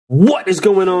What is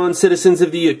going on, citizens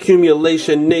of the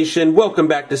Accumulation Nation? Welcome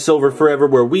back to Silver Forever,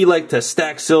 where we like to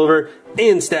stack silver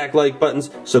and stack like buttons.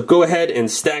 So go ahead and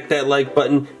stack that like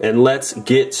button and let's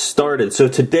get started. So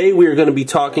today we are going to be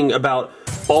talking about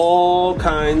all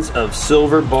kinds of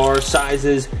silver bar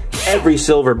sizes, every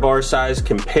silver bar size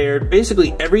compared,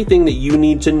 basically everything that you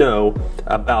need to know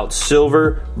about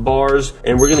silver bars,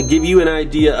 and we're going to give you an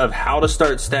idea of how to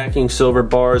start stacking silver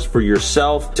bars for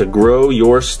yourself to grow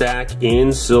your stack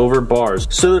in silver bars.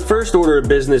 So the first order of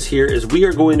business here is we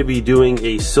are going to be doing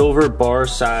a silver bar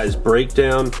size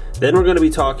breakdown. Then we're going to be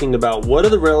talking about what are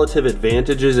the relative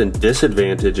advantages and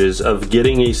disadvantages of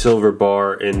getting a silver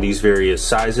bar in these various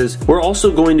sizes. We're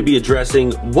also going to be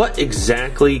addressing what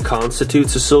exactly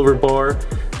constitutes a silver bar.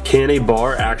 Can a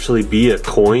bar actually be a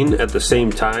coin at the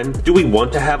same time? Do we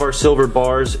want to have our silver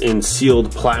bars in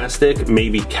sealed plastic,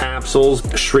 maybe capsules,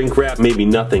 shrink wrap, maybe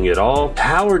nothing at all?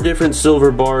 How are different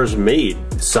silver bars made?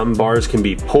 Some bars can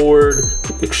be poured,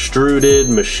 extruded,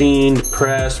 machined,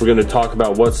 pressed. We're going to talk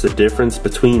about what's the difference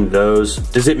between those.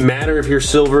 Does it matter if your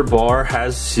silver bar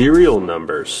has serial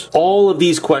numbers? All of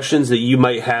these questions that you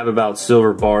might have about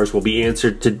silver bars will be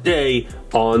answered today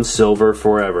on Silver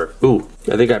Forever. Ooh,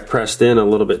 I think I pressed in a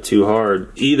little bit too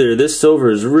hard. Either this silver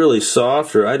is really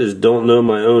soft or I just don't know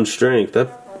my own strength.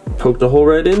 That poked a hole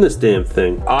right in this damn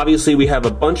thing. Obviously, we have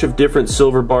a bunch of different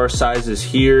silver bar sizes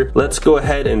here. Let's go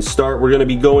ahead and start. We're going to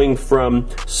be going from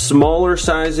smaller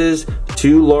sizes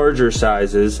to larger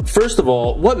sizes. First of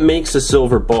all, what makes a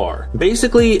silver bar?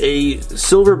 Basically, a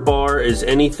silver bar is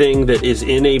anything that is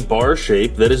in a bar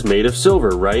shape that is made of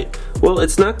silver, right? Well,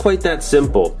 it's not quite that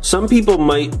simple. Some people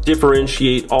might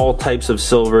differentiate all types of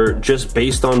silver just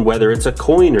based on whether it's a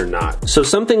coin or not. So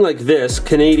something like this,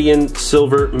 Canadian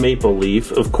silver maple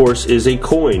leaf, of course, is a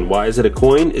coin. Why is it a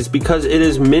coin? It's because it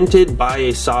is minted by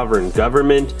a sovereign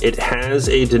government. It has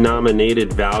a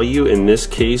denominated value, in this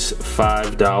case,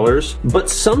 $5. But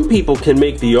some people can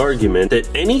make the argument that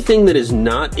anything that is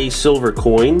not a silver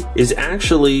coin is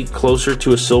actually closer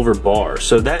to a silver bar.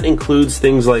 So that includes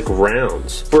things like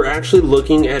rounds. We're actually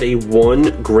looking at a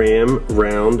 1 gram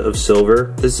round of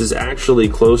silver. This is actually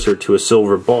closer to a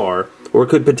silver bar, or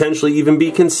could potentially even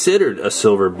be considered a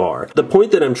silver bar. The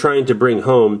point that I'm trying to bring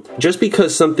home, just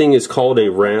because something is called a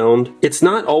round, it's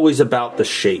not always about the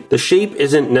shape. The shape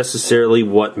isn't necessarily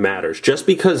what matters. Just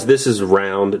because this is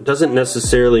round doesn't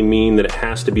necessarily mean that it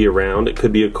has to be a round. It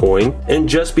could be a coin. And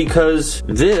just because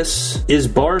this is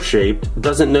bar shaped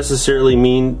doesn't necessarily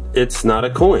mean it's not a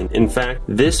coin. In fact,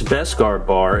 this Beskar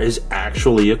bar is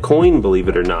actually a coin, believe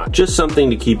it or not. Just something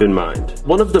to keep in mind.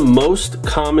 One of the most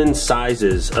common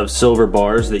sizes of silver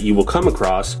bars that you will come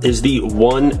across is the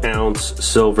 1 ounce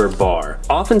silver bar.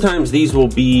 Oftentimes these will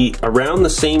be around the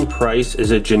same price as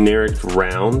a generic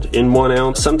round in 1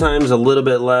 ounce, sometimes a little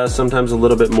bit less, sometimes a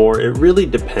little bit more. It really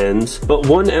depends, but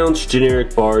 1 ounce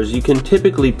generic bars you can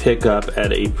typically pick up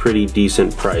at a pretty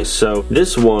decent price. So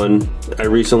this one I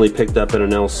recently picked up at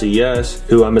an LCS,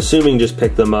 who I'm assuming just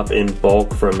picked them up in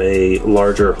bulk from a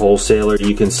larger wholesaler.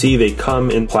 You can see they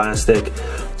come in plastic.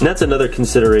 And that's another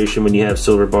consideration when you have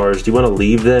silver bars. Do you want to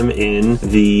leave them in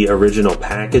the original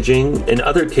packaging? In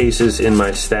other cases in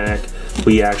my stack,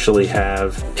 we actually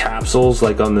have capsules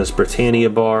like on this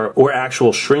Britannia bar, or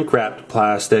actual shrink wrapped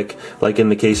plastic like in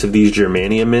the case of these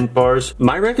Germania mint bars.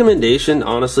 My recommendation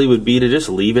honestly would be to just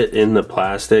leave it in the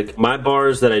plastic. My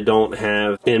bars that I don't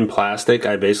have in plastic,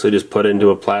 I basically just put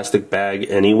into a plastic bag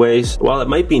anyways. While it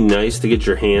might be nice to get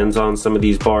your hands on some of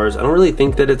these bars, I don't really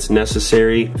think that it's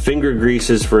necessary. Finger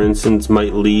greases, for instance,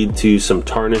 might lead to some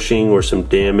tarnishing or some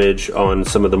damage on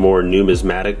some of the more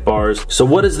numismatic bars. So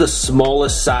what is the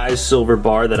smallest size silver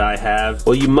bar that I have?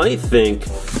 Well, you might think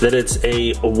that it's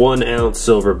a 1 ounce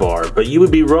silver bar, but you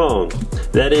would be wrong.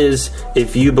 That is,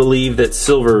 if you believe that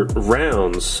silver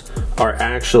rounds are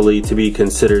actually to be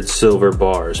considered silver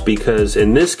bars, because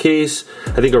in this case,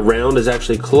 I think a round is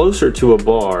actually closer to a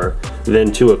bar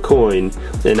than to a coin,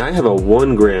 and I have a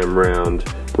 1 gram round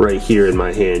right here in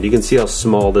my hand. You can see how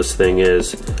small this thing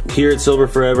is. Here at Silver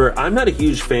Forever, I'm not a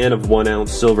huge fan of 1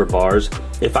 ounce silver bars.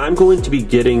 If I'm going to be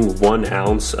getting 1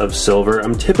 ounce of silver,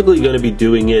 I'm typically going to be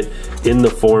doing it in the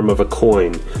form of a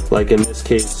coin, like in this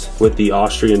case with the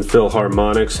Austrian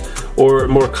Philharmonics, or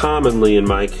more commonly in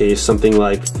my case, something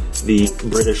like the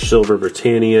British Silver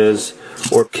Britannias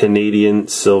or Canadian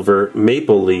Silver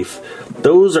Maple Leaf.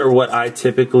 Those are what I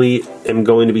typically am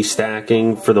going to be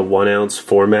stacking for the 1 ounce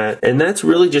format, and that's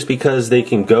really just because they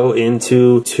can go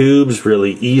into tubes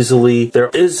really easily. There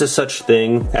is a such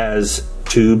thing as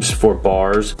tubes for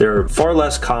bars. They're far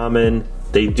less common.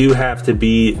 They do have to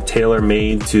be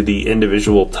tailor-made to the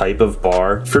individual type of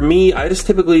bar. For me, I just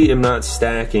typically am not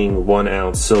stacking 1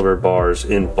 ounce silver bars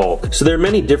in bulk. So there are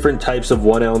many different types of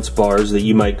 1 ounce bars that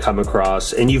you might come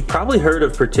across, and you've probably heard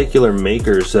of particular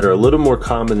makers that are a little more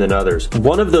common than others.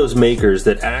 One of those makers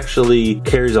that actually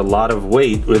carries a lot of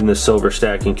weight within the silver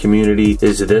stacking community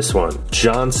is this one,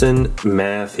 Johnson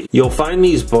Matthey. You'll find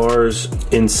these bars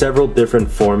in several different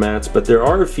formats, but there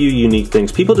are a few unique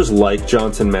things. People just like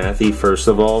Johnson Matthey, first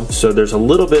of all, so there's a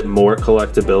little bit more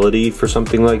collectability for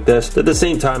something like this. At the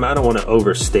same time, I don't want to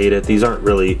overstate it. These aren't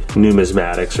really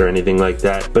numismatics or anything like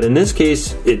that, but in this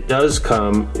case, it does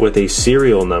come with a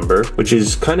serial number, which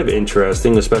is kind of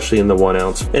interesting, especially in the 1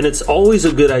 ounce. And it's always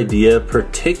a good idea,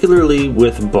 particularly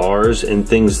with bars and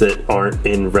things that aren't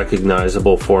in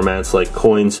recognizable formats like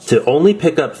coins, to only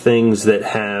pick up things that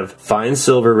have fine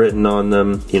silver written on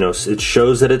them. You know, it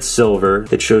shows that it's silver,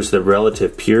 it shows the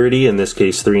relative purity, in this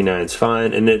case 3/9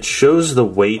 fine, and it shows the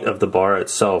weight of the bar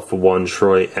itself, 1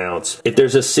 troy ounce. If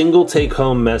there's a single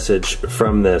take-home message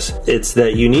from this, it's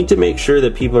that you need to make sure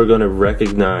that people are going to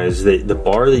recognize that the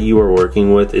bar that you are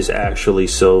working with is actually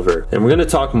silver. And we're going to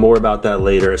talk more about that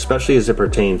later, especially as it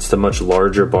pertains to much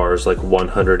larger bars like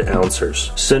 100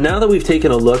 ouncers. So now that we've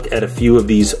taken a look at a few of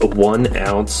these 1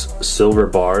 ounce silver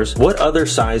bars, what other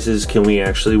sizes can we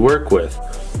actually work with?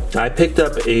 I picked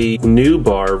up a new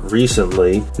bar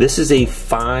recently. This is a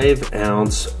 5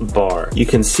 ounce bar. You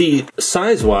can see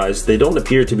size-wise, they don't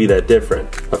appear to be that different.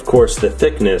 Of course, the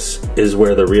thickness is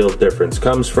where the real difference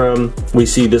comes from. We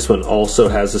see this one also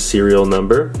has a serial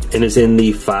number and is in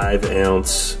the 5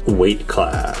 ounce weight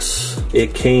class.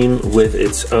 It came with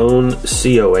its own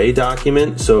COA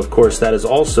document, so of course that is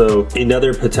also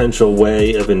another potential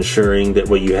way of ensuring that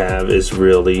what you have is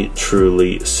really,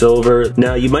 truly silver.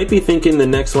 Now, you might be thinking the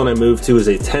next one I move to is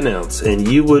a 10 ounce, and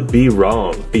you would be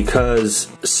wrong, because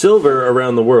silver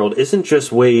around the world isn't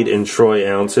just weighed in troy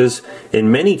ounces.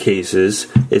 In many cases,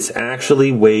 it's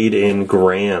actually weighed in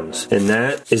grams, and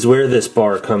that is where this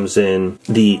bar comes in.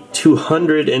 The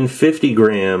 250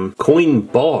 gram coin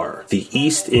bar, the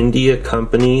East India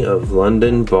Company of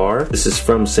London bar. This is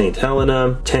from St.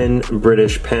 Helena, 10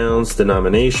 British pounds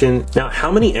denomination. Now,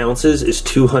 how many ounces is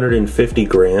 250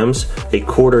 grams? A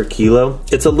quarter kilo?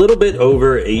 It's a little bit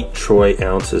over 8 troy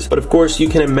ounces. But of course, you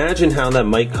can imagine how that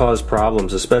might cause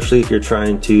problems, especially if you're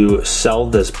trying to sell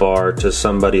this bar to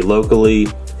somebody locally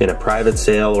in a private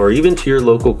sale, or even to your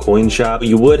local coin shop.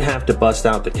 You would have to bust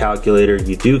out the calculator.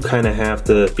 You do kind of have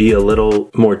to be a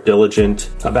little more diligent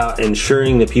about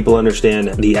ensuring that people understand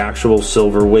the actual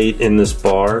silver weight in this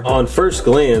bar. On first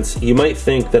glance, you might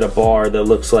think that a bar that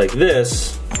looks like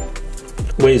this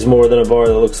weighs more than a bar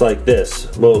that looks like this.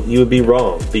 Well, you would be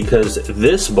wrong, because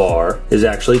this bar is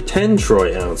actually 10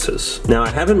 troy ounces. Now, I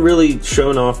haven't really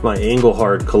shown off my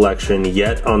Engelhard collection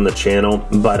yet on the channel,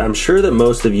 but I'm sure that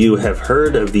most of you have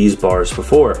heard of these bars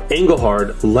before.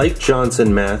 Engelhard, like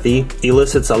Johnson Matthey,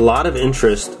 elicits a lot of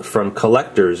interest from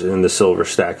collectors in the silver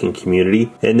stacking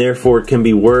community, and therefore can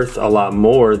be worth a lot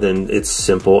more than its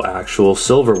simple actual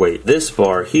silver weight. This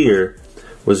bar here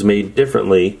was made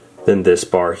differently than this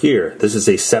bar here. This is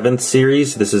a 7th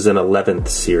series, this is an 11th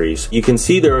series. You can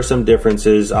see there are some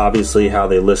differences. Obviously, how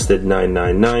they listed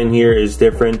 999 here is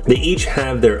different. They each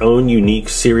have their own unique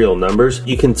serial numbers.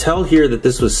 You can tell here that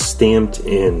this was stamped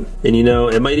in. And you know,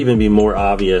 it might even be more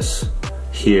obvious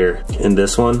here in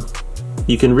this one.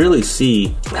 You can really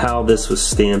see how this was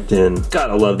stamped in.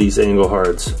 Gotta love these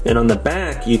Engelhards. And on the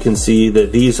back, you can see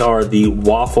that these are the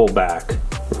waffle back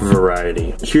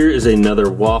variety. Here is another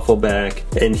waffle back,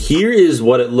 and here is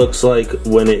what it looks like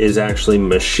when it is actually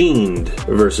machined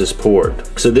versus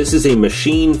poured. So this is a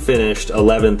machine finished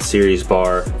 11th series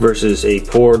bar versus a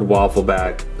poured waffle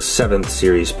back 7th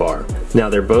series bar. Now,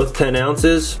 they're both 10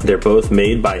 ounces, they're both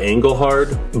made by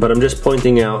Engelhard, but I'm just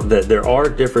pointing out that there are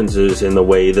differences in the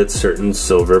way that certain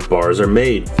silver bars are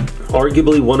made.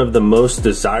 Arguably one of the most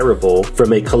desirable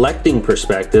from a collecting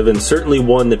perspective, and certainly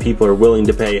one that people are willing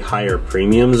to pay higher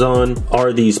premiums on,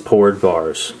 are these poured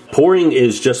bars. Pouring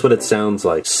is just what it sounds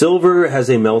like. Silver has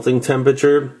a melting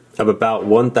temperature of about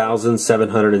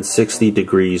 1,760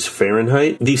 degrees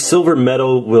Fahrenheit. The silver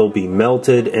metal will be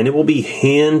melted and it will be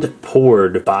hand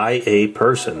poured by a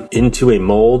person into a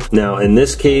mold. Now, in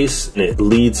this case, it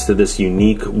leads to this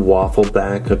unique waffle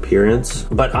back appearance.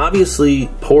 But obviously,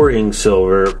 pouring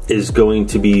silver is going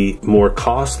to be more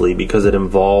costly because it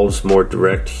involves more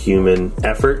direct human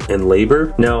effort and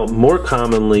labor. Now, more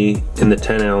commonly in the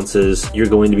 10 ounces, you're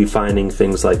going to be finding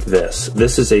things like this.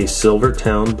 This is a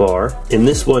Silvertown bar. In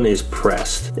this one one is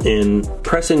pressed. And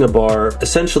pressing a bar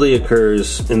essentially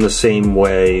occurs in the same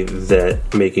way that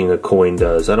making a coin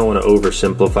does. I don't want to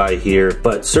oversimplify here,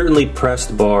 but certainly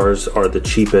pressed bars are the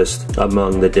cheapest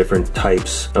among the different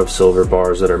types of silver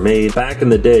bars that are made. Back in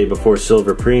the day, before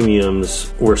silver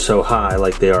premiums were so high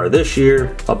like they are this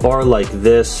year, a bar like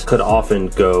this could often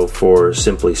go for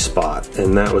simply spot.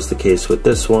 And that was the case with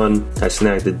this one. I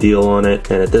snagged a deal on it,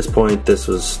 and at this point, this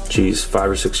was, geez, 5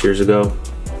 or 6 years ago.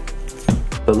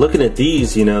 But looking at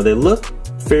these, you know, they look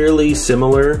fairly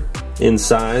similar in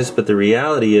size, but the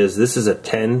reality is this is a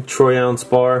 10 troy ounce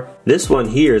bar. This one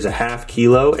here is a half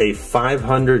kilo, a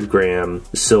 500 gram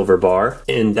silver bar,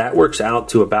 and that works out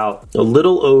to about a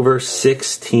little over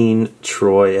 16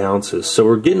 troy ounces. So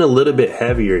we're getting a little bit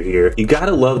heavier here. You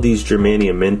gotta love these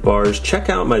Germania mint bars. Check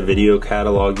out my video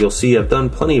catalog. You'll see I've done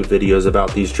plenty of videos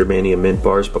about these Germania mint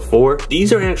bars before.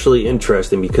 These are actually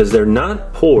interesting because they're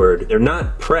not poured, they're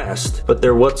not pressed, but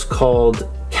they're what's called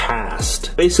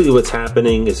cast. Basically what's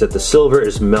happening is that the silver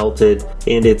is melted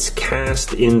and it's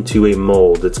cast into a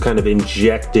mold. It's kind of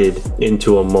injected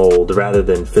into a mold rather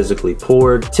than physically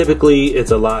poured. Typically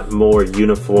it's a lot more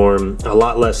uniform, a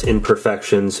lot less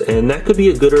imperfections, and that could be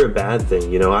a good or a bad thing.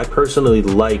 You know, I personally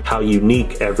like how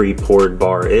unique every poured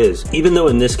bar is. Even though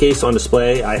in this case on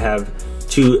display I have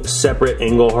 2 separate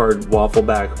Engelhard waffle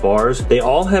back bars. They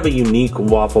all have a unique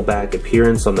waffle back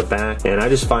appearance on the back, and I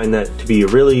just find that to be a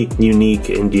really unique,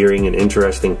 endearing, and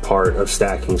interesting part of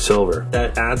stacking silver.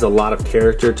 That adds a lot of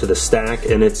character to the stack,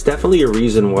 and it's definitely a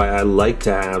reason why I like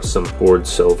to have some poured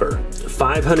silver.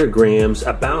 500 grams,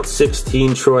 about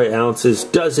 16 troy ounces.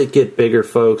 Does it get bigger,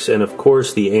 folks? And of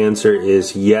course the answer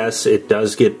is yes, it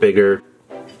does get bigger.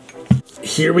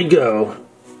 Here we go.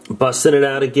 Busting it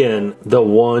out again, the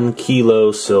 1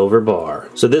 kilo silver bar.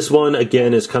 So this one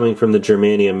again is coming from the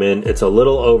Germania mint. It's a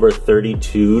little over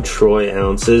 32 troy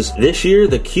ounces. This year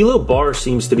the kilo bar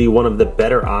seems to be one of the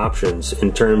better options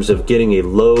in terms of getting a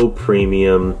low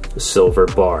premium silver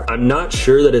bar. I'm not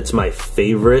sure that it's my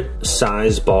favorite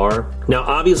size bar. Now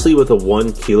obviously with a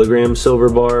 1 kilogram silver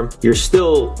bar, you're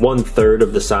still 1/3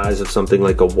 of the size of something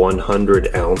like a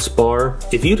 100 ounce bar.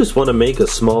 If you just want to make a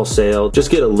small sale,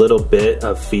 just get a little bit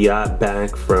of fiat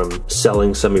back from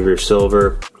selling some of your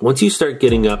silver. Once you start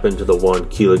getting up into the 1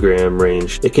 kilogram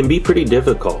range, it can be pretty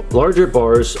difficult. Larger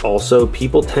bars also,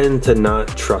 people tend to not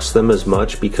trust them as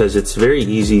much because it's very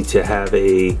easy to have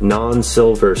a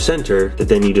non-silver center that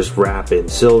then you just wrap in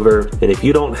silver. And if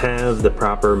you don't have the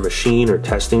proper machine or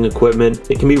testing equipment,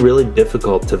 it can be really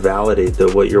difficult to validate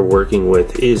that what you're working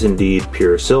with is indeed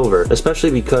pure silver,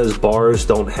 especially because bars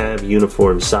don't have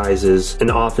uniform sizes and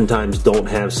oftentimes don't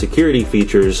have security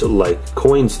features like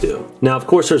coins do. Now of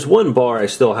course there's one bar I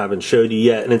still haven't showed you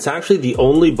yet, and it's actually the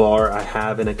only bar I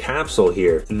have in a capsule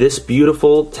here. This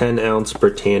beautiful 10 ounce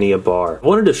Britannia bar. I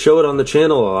wanted to show it on the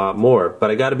channel a lot more,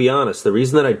 but I gotta be honest, the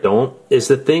reason that I don't is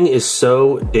the thing is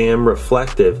so damn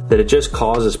reflective that it just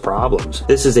causes problems.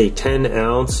 This is a 10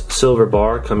 ounce silver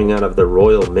bar coming out of the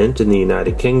Royal Mint in the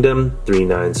United Kingdom,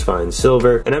 3/9 fine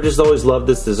silver, and I've just always loved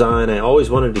this design. I always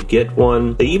wanted to get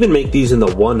one. They even make these in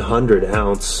the 100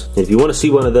 ounce. If you want to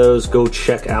see one of those, go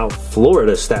check out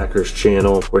Florida Stacker's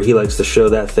channel where he likes to show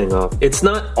that thing off. It's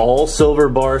not all silver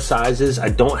bar sizes. I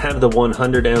don't have the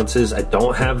 100 ounces. I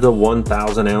don't have the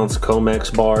 1,000 ounce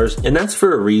Comex bars, and that's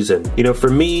for a reason. You know, for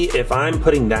me, if I'm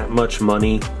putting that much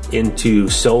money into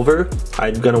silver,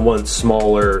 I'm gonna want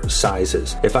smaller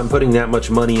sizes. If I'm putting that much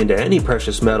money into any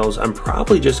precious metals, I'm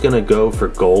probably just gonna go for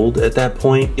gold at that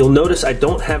point. You'll notice I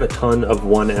don't have a ton of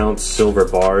 1 ounce silver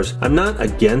bars. I'm not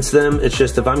against them, it's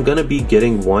just if I'm gonna be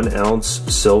getting 1 ounce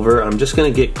silver, I'm just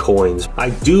gonna get coins. I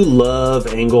do love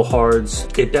Engelhards.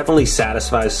 It definitely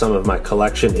satisfies some of my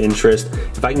collection interest.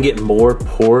 If I can get more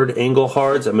poured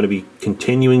Engelhards, I'm gonna be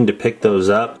continuing to pick those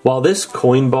up. While this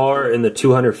coin bar in the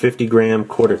 250 gram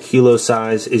quarter kilo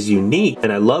size is unique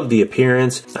and I love the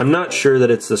appearance, I'm not sure that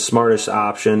it's the smartest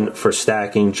option for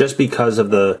stacking just because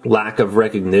of the lack of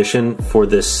recognition for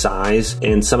this size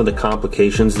and some of the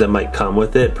complications that might come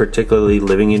with it, particularly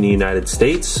living in the United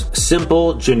States.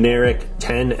 Simple, generic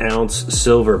 10 ounce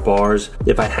silver bars.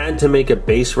 If I had to make a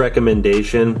base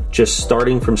recommendation, just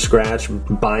starting from scratch,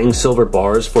 buying silver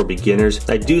bars for beginners,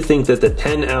 I do think that the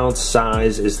 10 ounce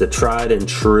size is the tried and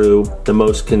true, the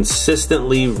most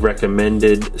consistently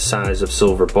recommended size of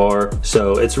silver bar.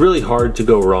 So it's really hard to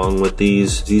go wrong with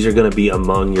these. these are gonna be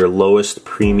among your lowest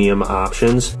premium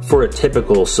options for a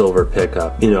typical silver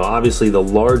pickup. You know, obviously the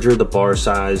larger the bar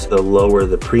size, the lower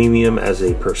the premium as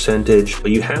a percentage,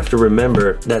 but you have to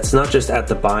remember that's not just at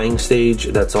the buying stage,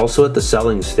 that's also at the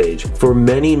selling stage. For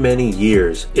many, many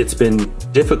years, it's been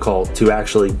difficult to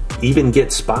actually even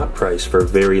get spot price for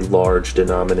very large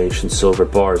denomination silver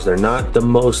bars. They're not the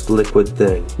most liquid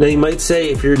thing. Now you might say,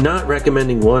 if you're not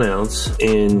recommending 1 ounce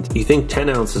and you think 10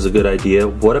 ounce is a good idea,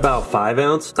 what about 5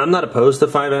 ounce? I'm not opposed to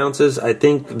 5 ounces. I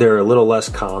think they're a little less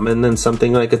common than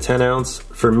something like a 10 ounce.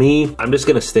 For me, I'm just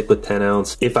gonna stick with 10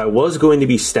 ounce. If I was going to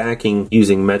be stacking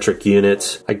using metric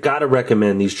units, I gotta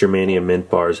recommend these Germanium mint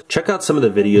bars. Check out some of the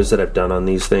videos that I've done on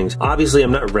these things. Obviously,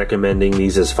 I'm not recommending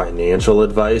these as financial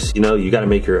advice. You know, you gotta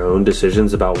make your own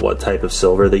decisions about what type of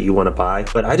silver that you wanna buy.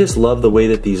 But I just love the way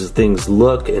that these things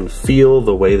look and feel,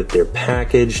 the way that they're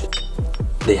packaged.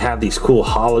 They have these cool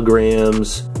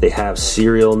holograms, they have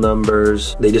serial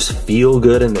numbers, they just feel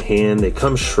good in the hand, they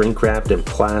come shrink wrapped in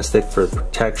plastic for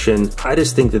protection. I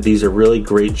just think that these are really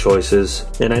great choices,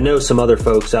 and I know some other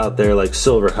folks out there like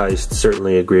Silver Heist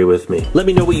certainly agree with me. Let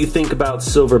me know what you think about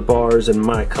silver bars and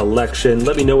my collection.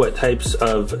 Let me know what types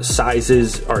of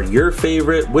sizes are your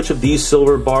favorite. Which of these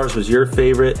silver bars was your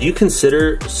favorite? Do you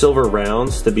consider silver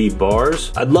rounds to be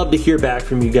bars? I'd love to hear back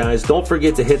from you guys. Don't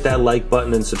forget to hit that like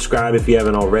button and subscribe if you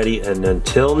haven't already, and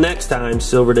until next time,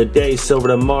 silver today, silver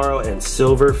tomorrow, and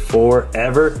silver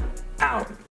forever.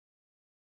 Out.